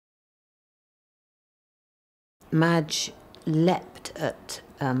Madge leapt at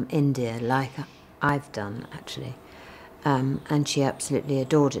India like I've done, actually, and she absolutely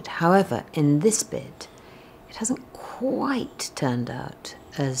adored it. However, in this bit, it hasn't quite turned out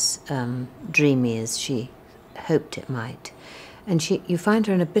as dreamy as she hoped it might. And you find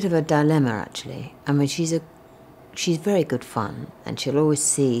her in a bit of a dilemma, actually. I mean, she's very good fun, and she'll always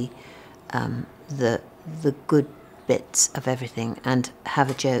see the good bits of everything and have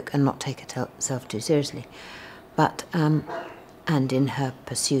a joke and not take herself too seriously. But, and in her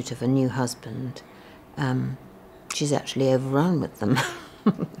pursuit of a new husband, she's actually overrun with them.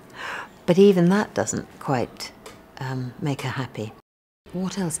 But even that doesn't quite make her happy.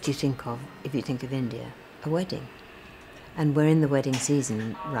 What else do you think of if you think of India? A wedding. And we're in the wedding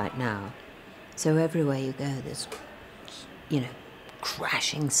season right now. So everywhere you go, there's,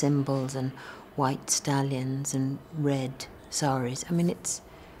 crashing cymbals and white stallions and red saris. I mean, it's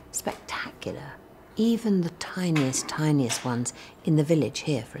spectacular. Even the tiniest ones in the village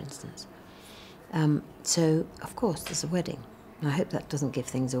here, for instance. So, of course, there's a wedding. I hope that doesn't give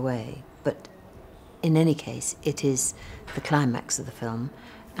things away. But in any case, it is the climax of the film.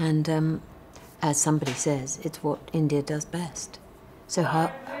 And as somebody says, it's what India does best. So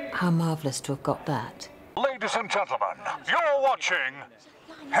how marvellous to have got that. Ladies and gentlemen, you're watching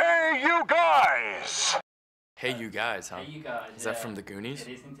Hey You Guys! Hey You Guys, huh? Hey You Guys. Is that from the Goonies?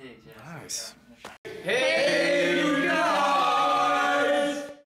 It is indeed, yeah. Nice. Hey